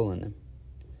had stolen them.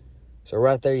 So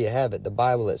right there you have it. The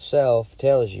Bible itself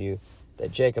tells you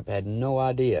that Jacob had no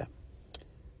idea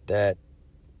that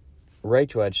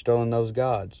Rachel had stolen those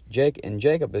gods. And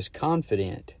Jacob is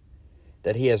confident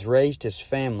that he has raised his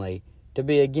family to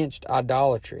be against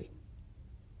idolatry.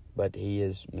 But he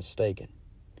is mistaken.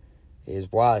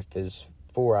 His wife is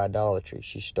for idolatry.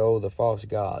 She stole the false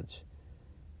gods.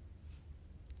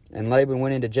 And Laban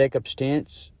went into Jacob's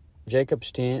tent,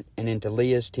 and into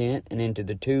Leah's tent, and into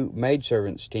the two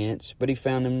maidservants' tents, but he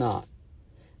found them not.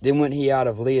 Then went he out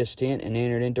of Leah's tent and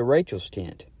entered into Rachel's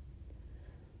tent.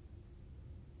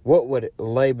 What would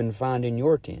Laban find in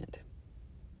your tent?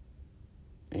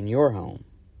 In your home?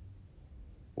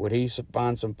 Would he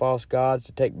find some false gods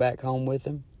to take back home with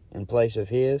him in place of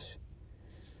his?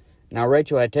 Now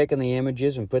Rachel had taken the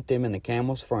images and put them in the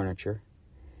camel's furniture,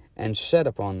 and set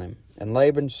upon them. And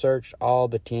Laban searched all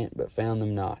the tent, but found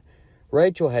them not.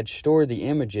 Rachel had stored the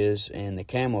images in the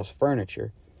camel's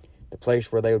furniture, the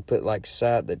place where they would put like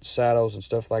saddles and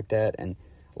stuff like that, and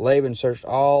Laban searched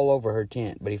all over her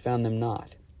tent, but he found them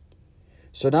not.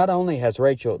 So not only has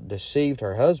Rachel deceived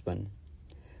her husband,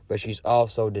 but she's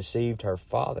also deceived her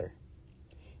father.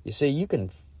 You see, you can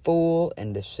fool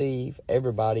and deceive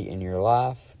everybody in your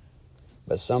life,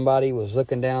 but somebody was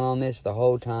looking down on this the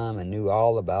whole time and knew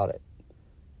all about it.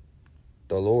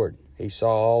 The Lord, he saw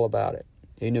all about it.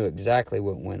 He knew exactly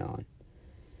what went on.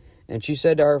 And she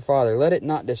said to her father, "Let it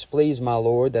not displease my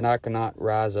Lord that I cannot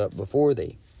rise up before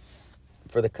thee,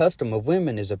 for the custom of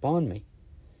women is upon me."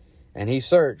 And he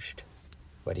searched,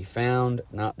 but he found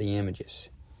not the images.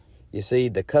 You see,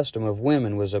 the custom of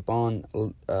women was upon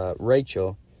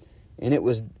Rachel, and it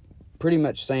was pretty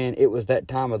much saying it was that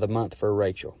time of the month for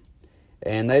Rachel.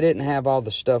 And they didn't have all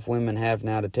the stuff women have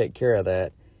now to take care of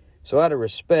that. So out of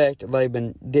respect,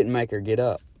 Laban didn't make her get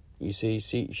up. You see,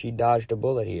 she dodged a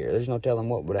bullet here. There's no telling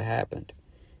what would have happened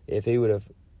if he would have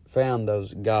found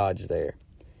those gods there.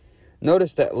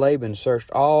 Notice that Laban searched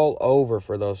all over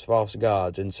for those false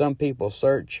gods. And some people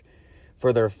search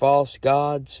for their false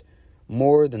gods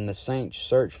more than the saints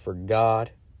search for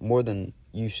God, more than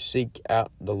you seek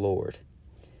out the Lord.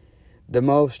 The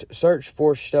most searched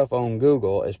for stuff on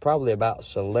Google is probably about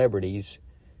celebrities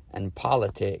and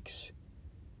politics.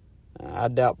 I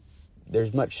doubt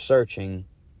there's much searching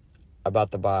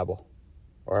about the Bible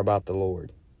or about the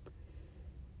Lord.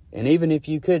 And even if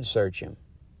you could search him,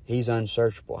 he's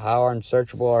unsearchable. How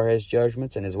unsearchable are his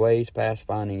judgments, and his ways past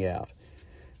finding out.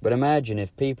 But imagine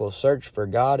if people search for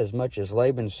God as much as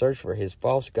Laban searched for his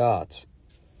false gods.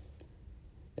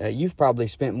 You've probably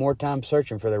spent more time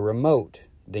searching for the remote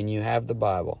than you have the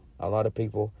Bible. A lot of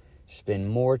people spend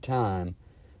more time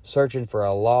searching for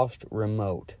a lost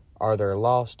remote or their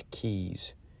lost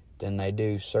keys than they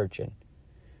do searching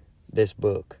this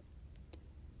book.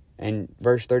 And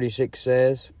verse 36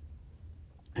 says,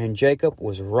 "And Jacob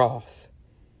was wroth,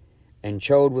 and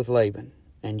chode with Laban.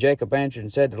 And Jacob answered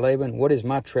and said to Laban, What is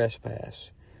my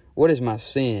trespass? What is my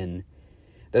sin,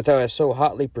 that thou hast so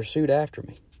hotly pursued after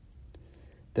me?"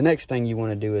 The next thing you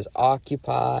want to do is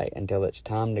occupy until it's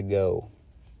time to go.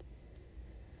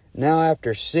 Now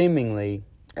after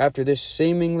this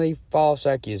seemingly false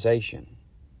accusation,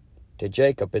 to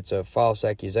Jacob it's a false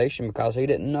accusation because he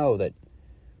didn't know that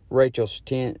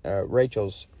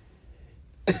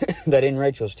that in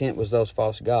Rachel's tent was those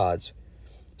false gods.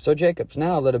 So Jacob's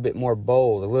now a little bit more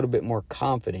bold, a little bit more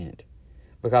confident,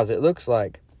 because it looks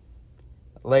like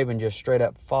Laban just straight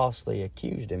up falsely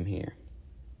accused him here.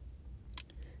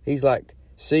 He's like,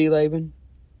 "See, Laban,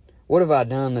 what have I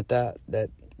done that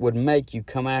would make you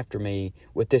come after me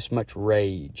with this much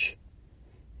rage?"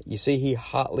 You see, he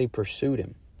hotly pursued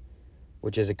him,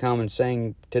 which is a common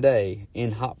saying today,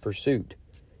 in hot pursuit.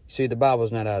 See, the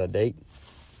Bible's not out of date.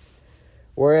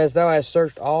 "Whereas thou hast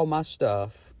searched all my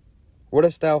stuff, what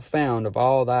hast thou found of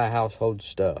all thy household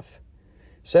stuff?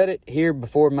 Set it here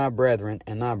before my brethren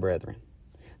and thy brethren,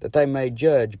 that they may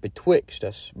judge betwixt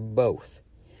us both."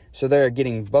 So they are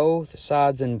getting both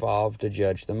sides involved to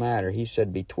judge the matter. He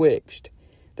said betwixt.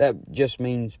 That just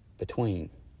means between.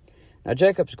 Now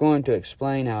Jacob's going to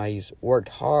explain how he's worked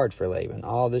hard for Laban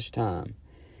all this time.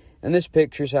 And this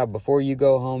pictures how before you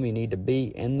go home you need to be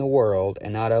in the world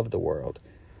and not of the world.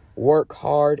 Work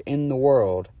hard in the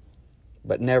world,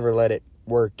 but never let it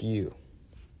work you.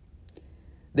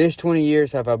 "This 20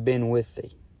 years have I been with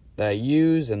thee. Thy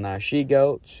ewes and thy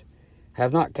she-goats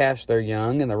have not cast their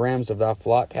young, and the rams of thy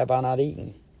flock have I not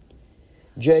eaten."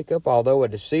 Jacob, although a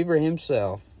deceiver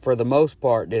himself, for the most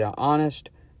part did an honest,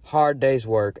 hard day's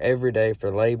work every day for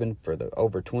Laban for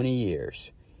over 20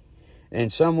 years.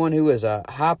 And someone who is a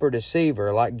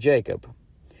hyper-deceiver like Jacob,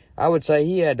 I would say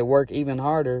he had to work even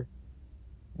harder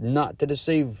not to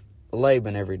deceive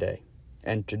Laban every day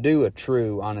and to do a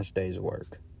true, honest day's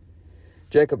work.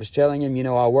 Jacob is telling him,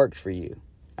 I worked for you.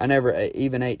 I never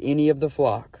even ate any of the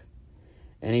flock.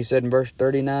 And he said in verse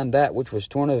 39, "That which was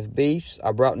torn of beasts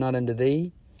I brought not unto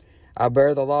thee. I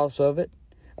bear the loss of it.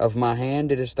 Of my hand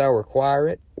didst thou require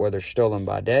it, whether stolen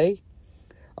by day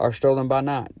or stolen by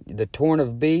night." The torn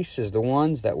of beasts is the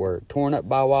ones that were torn up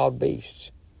by wild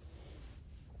beasts.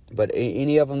 But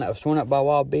any of them that was torn up by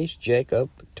wild beasts, Jacob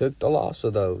took the loss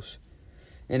of those.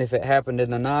 And if it happened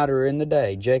in the night or in the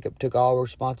day, Jacob took all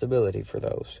responsibility for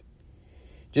those.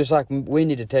 Just like we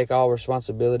need to take all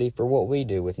responsibility for what we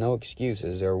do with no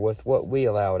excuses or with what we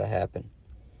allow to happen.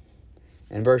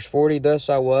 In verse 40, "Thus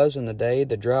I was in the day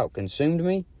the drought consumed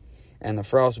me, and the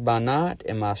frost by night,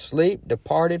 and my sleep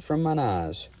departed from mine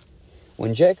eyes.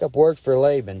 When Jacob worked for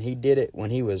Laban, he did it when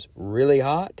he was really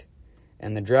hot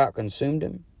and the drought consumed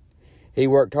him. He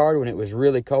worked hard when it was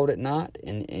really cold at night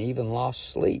and even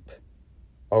lost sleep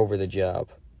over the job.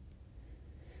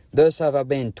 Thus have I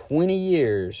been 20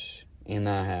 years in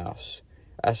thy house.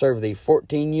 I served thee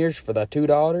 14 years for thy 2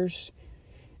 daughters,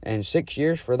 and 6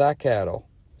 years for thy cattle.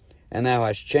 And thou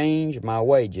hast changed my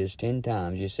wages 10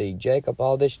 times. You see, Jacob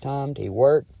all this time, he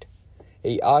worked,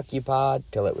 he occupied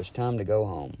till it was time to go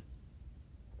home.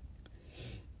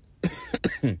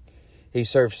 He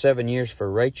served 7 years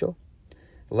for Rachel.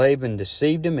 Laban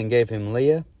deceived him and gave him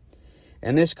Leah,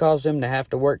 and this caused him to have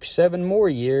to work 7 more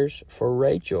years for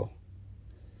Rachel.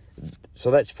 So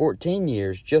that's 14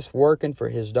 years just working for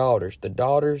his daughters, the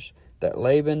daughters that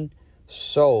Laban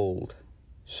sold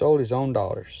his own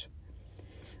daughters.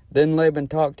 Then Laban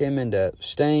talked him into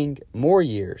staying more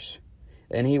years,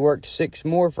 and he worked 6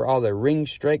 more for all the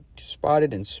ring-straked,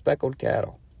 spotted, and speckled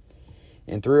cattle.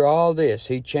 And through all this,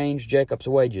 he changed Jacob's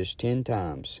wages 10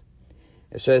 times.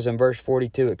 It says in verse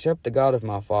 42, except the God of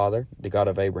my father, the God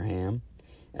of Abraham,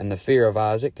 and the fear of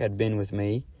Isaac had been with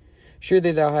me,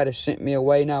 surely thou hadst sent me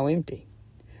away now empty.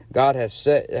 God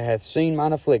hath seen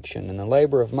mine affliction and the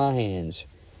labor of my hands,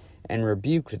 and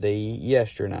rebuked thee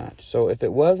yesternight. So if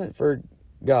it wasn't for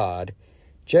God,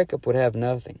 Jacob would have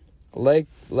nothing.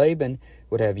 Laban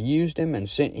would have used him and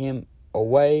sent him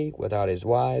away without his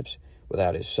wives,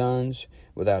 without his sons,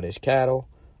 without his cattle,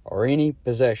 or any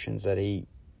possessions that he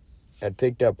had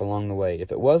picked up along the way. If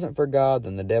it wasn't for God,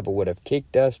 then the devil would have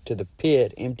kicked us to the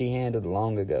pit empty-handed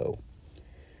long ago.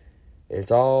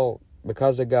 It's all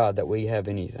because of God that we have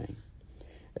anything.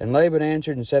 And Laban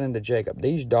answered and said unto Jacob,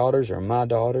 these daughters are my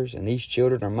daughters, and these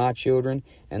children are my children,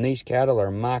 and these cattle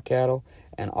are my cattle,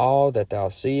 and all that thou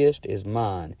seest is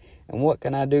mine. And what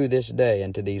can I do this day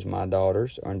unto these my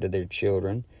daughters, or unto their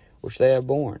children, which they have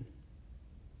borne?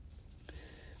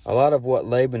 A lot of what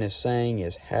Laban is saying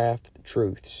is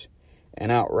half-truths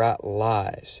and outright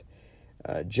lies.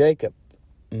 Jacob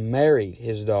married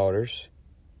his daughters.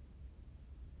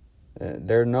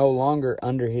 They're no longer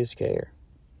under his care.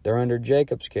 They're under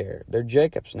Jacob's care. They're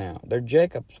Jacob's now. They're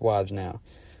Jacob's wives now.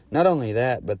 Not only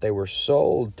that, but they were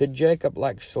sold to Jacob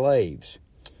like slaves.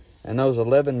 And those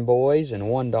 11 boys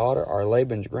and 1 daughter are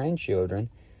Laban's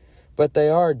grandchildren, but they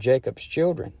are Jacob's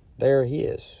children. They are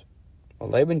his. Well,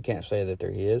 Laban can't say that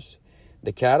they're his.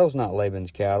 The cattle's not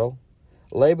Laban's cattle.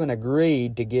 Laban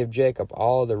agreed to give Jacob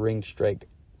all the ring-straked,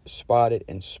 spotted,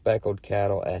 and speckled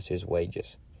cattle as his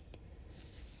wages.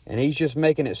 And he's just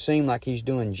making it seem like he's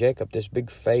doing Jacob this big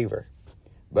favor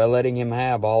by letting him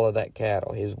have all of that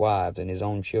cattle, his wives, and his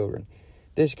own children.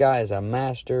 This guy is a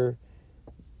master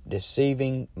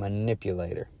deceiving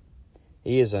manipulator.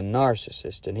 He is a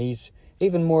narcissist, and he's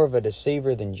even more of a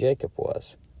deceiver than Jacob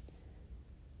was.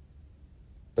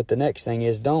 But the next thing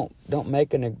is don't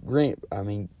make an agreement.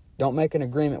 Don't make an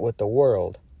agreement with the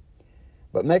world,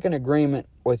 but make an agreement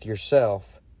with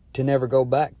yourself to never go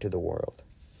back to the world.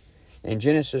 In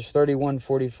Genesis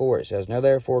 31:44, it says, now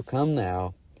therefore come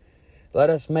now,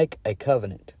 let us make a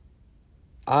covenant,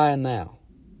 I and thou,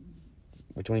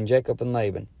 between Jacob and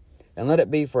Laban, and let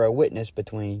it be for a witness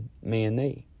between me and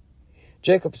thee.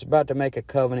 Jacob's about to make a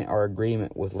covenant or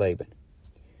agreement with Laban.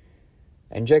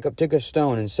 And Jacob took a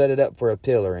stone and set it up for a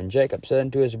pillar. And Jacob said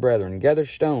unto his brethren, gather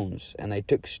stones. And they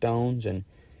took stones and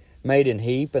made an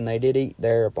heap, and they did eat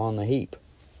there upon the heap.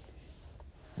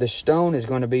 The stone is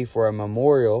going to be for a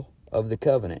memorial of the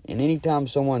covenant. And anytime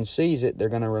someone sees it, they're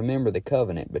going to remember the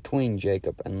covenant between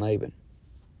Jacob and Laban.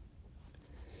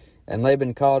 And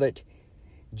Laban called it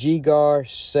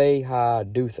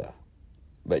Jegar-Sahadutha,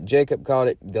 but Jacob called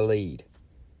it Gilead.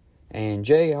 And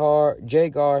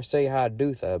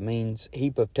Jegar-Sahadutha means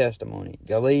heap of testimony.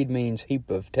 Gilead means heap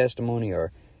of testimony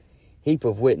or heap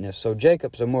of witness. So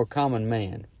Jacob's a more common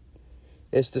man.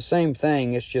 It's the same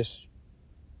thing. It's just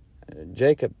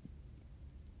Jacob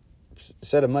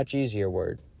said a much easier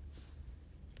word.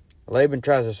 Laban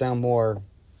tries to sound more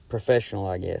professional,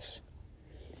 I guess.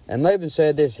 And Laban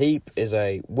said, this heap is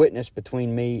a witness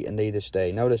between me and thee this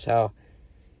day. Notice how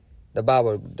the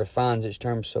Bible defines its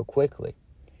terms so quickly.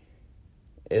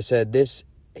 It said this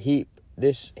heap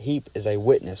is a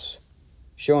witness,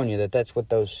 showing you that that's what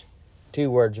those 2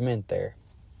 words meant there.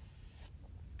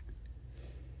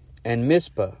 And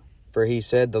Mizpah, for he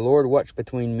said, the Lord watch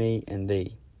between me and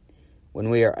thee, when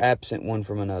we are absent one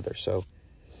from another. So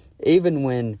even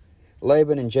when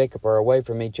Laban and Jacob are away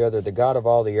from each other, the God of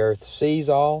all the earth sees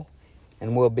all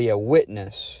and will be a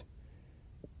witness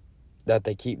that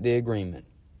they keep the agreement.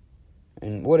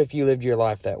 And what if you lived your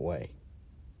life that way?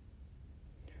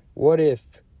 What if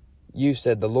you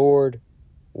said, the Lord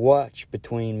watch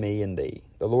between me and thee.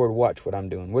 The Lord, watch what I'm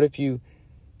doing. What if you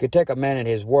could take a man at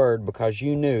his word because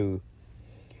you knew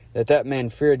that man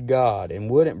feared God and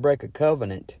wouldn't break the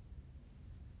covenant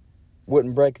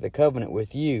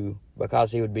with you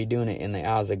because he would be doing it in the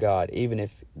eyes of God, even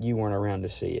if you weren't around to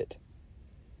see it?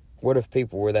 What if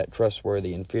people were that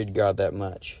trustworthy and feared God that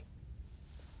much?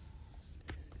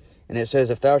 And it says,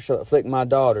 if thou shalt afflict my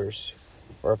daughters,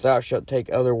 or if thou shalt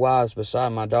take other wives beside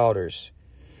my daughters,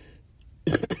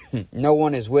 no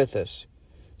one is with us.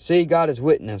 See, God is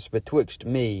witness betwixt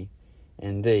me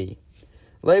and thee.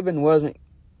 Laban wasn't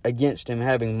against him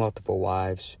having multiple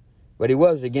wives, but he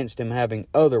was against him having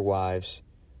other wives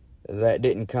that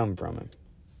didn't come from him.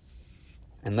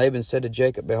 And Laban said to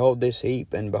Jacob, behold this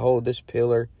heap, and behold this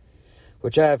pillar,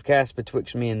 which I have cast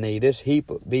betwixt me and thee. This heap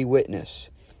be witness,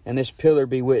 and this pillar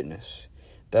be witness,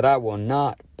 that I will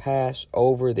not pass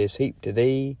over this heap to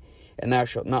thee, and thou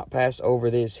shalt not pass over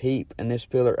this heap and this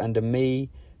pillar unto me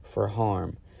for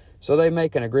harm. So they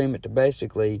make an agreement to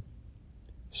basically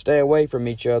stay away from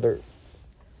each other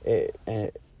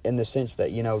in the sense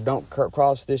that, don't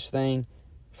cross this thing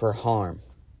for harm.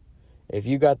 If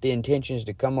you got the intentions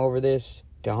to come over this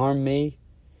to harm me,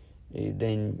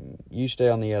 then you stay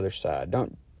on the other side.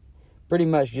 Don't pretty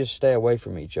much just stay away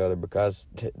from each other because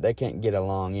they can't get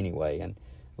along anyway. And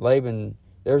Laban,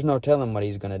 there's no telling what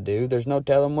he's going to do. There's no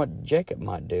telling what Jacob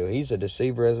might do. He's a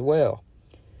deceiver as well.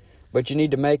 But you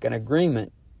need to make an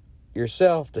agreement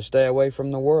yourself to stay away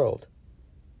from the world.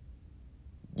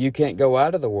 You can't go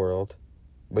out of the world,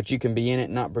 but you can be in it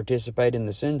and not participate in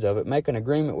the sins of it. Make an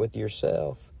agreement with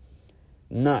yourself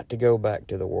not to go back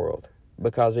to the world,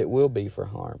 because it will be for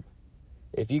harm.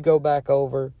 If you go back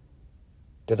over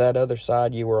to that other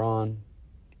side you were on,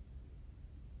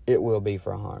 it will be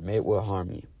for harm. It will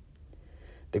harm you.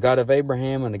 The God of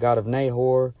Abraham and the God of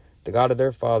Nahor, the God of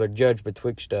their father, judge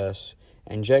betwixt us.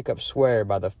 And Jacob sware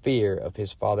by the fear of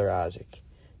his father Isaac.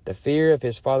 The fear of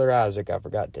his father Isaac, I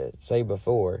forgot to say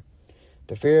before,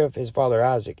 the fear of his father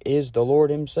Isaac is the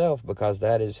Lord himself, because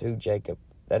that is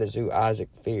who Isaac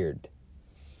feared.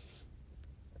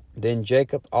 Then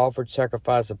Jacob offered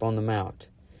sacrifice upon the mount,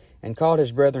 and called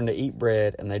his brethren to eat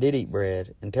bread, and they did eat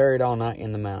bread, and tarried all night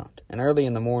in the mount. And early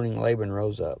in the morning Laban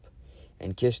rose up,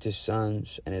 and kissed his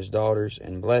sons and his daughters,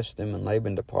 and blessed them, and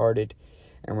Laban departed,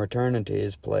 and returned unto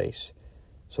his place.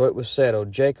 So it was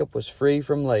settled. Jacob was free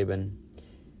from Laban,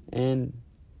 and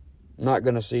not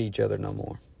going to see each other no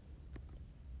more.